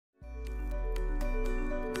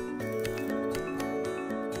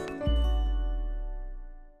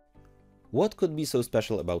What could be so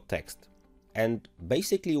special about text? And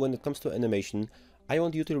basically, when it comes to animation, I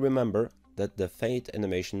want you to remember that the fade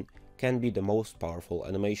animation can be the most powerful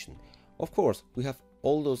animation. Of course, we have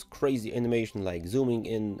all those crazy animation like zooming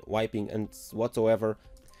in, wiping and whatsoever.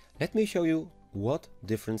 Let me show you what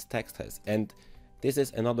difference text has. And this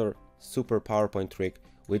is another super PowerPoint trick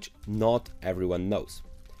which not everyone knows.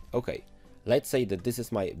 Okay, let's say that this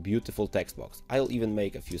is my beautiful text box. I'll even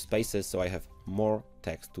make a few spaces so I have more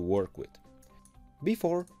text to work with.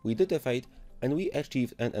 Before we did a fade and we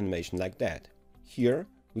achieved an animation like that. Here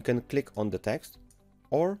we can click on the text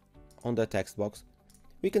or on the text box.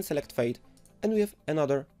 We can select fade and we have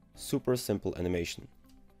another super simple animation.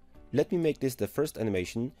 Let me make this the first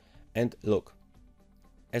animation and look.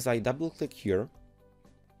 As I double click here,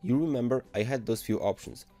 you remember I had those few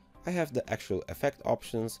options. I have the actual effect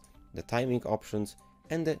options, the timing options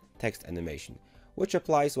and the text animation, which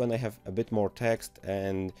applies when I have a bit more text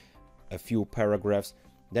and a few paragraphs.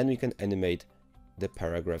 Then we can animate the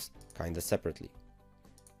paragraphs kinda separately.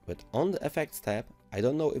 But on the effects tab, I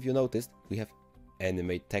don't know if you noticed, we have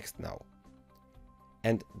animate text now.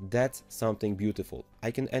 And that's something beautiful.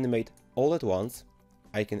 I can animate all at once.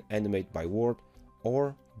 I can animate by word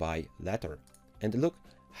or by letter. And look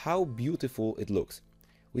how beautiful it looks.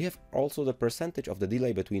 We have also the percentage of the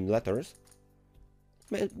delay between letters.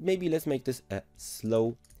 Maybe let's make this a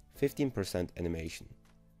slow 15% animation.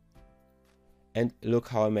 And look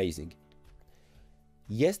how amazing.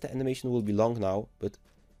 Yes, the animation will be long now, but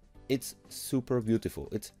it's super beautiful.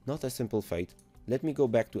 It's not a simple fade. Let me go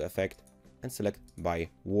back to effect and select by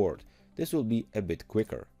word. This will be a bit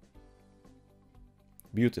quicker.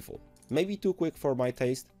 Beautiful. Maybe too quick for my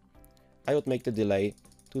taste. I would make the delay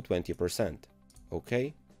to 20%.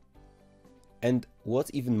 Okay. And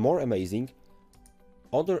what's even more amazing,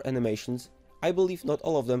 other animations, I believe not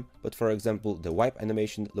all of them, but for example the wipe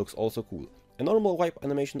animation looks also cool. A normal wipe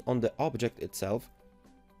animation on the object itself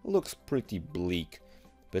looks pretty bleak,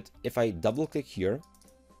 but if I double click here,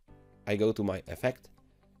 I go to my effect,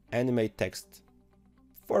 animate text,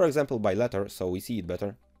 for example by letter, so we see it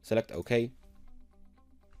better, select OK.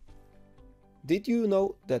 Did you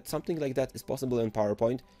know that something like that is possible in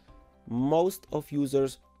PowerPoint? Most of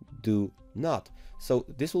users do not. So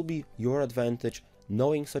this will be your advantage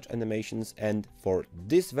knowing such animations, and for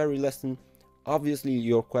this very lesson, obviously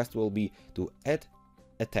your quest will be to add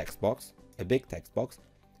a text box, a big text box,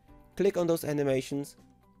 click on those animations,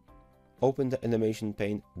 open the animation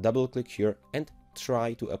pane, double click here and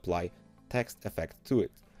try to apply text effect to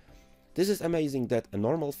it. This is amazing that a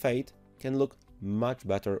normal fade can look much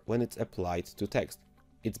better when it's applied to text.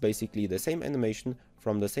 It's basically the same animation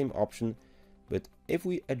from the same option, but if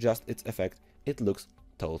we adjust its effect, it looks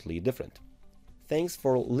totally different. Thanks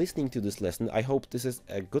for listening to this lesson. I hope this is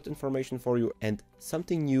a good information for you and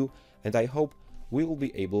something new, and I hope we will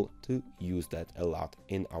be able to use that a lot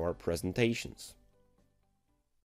in our presentations.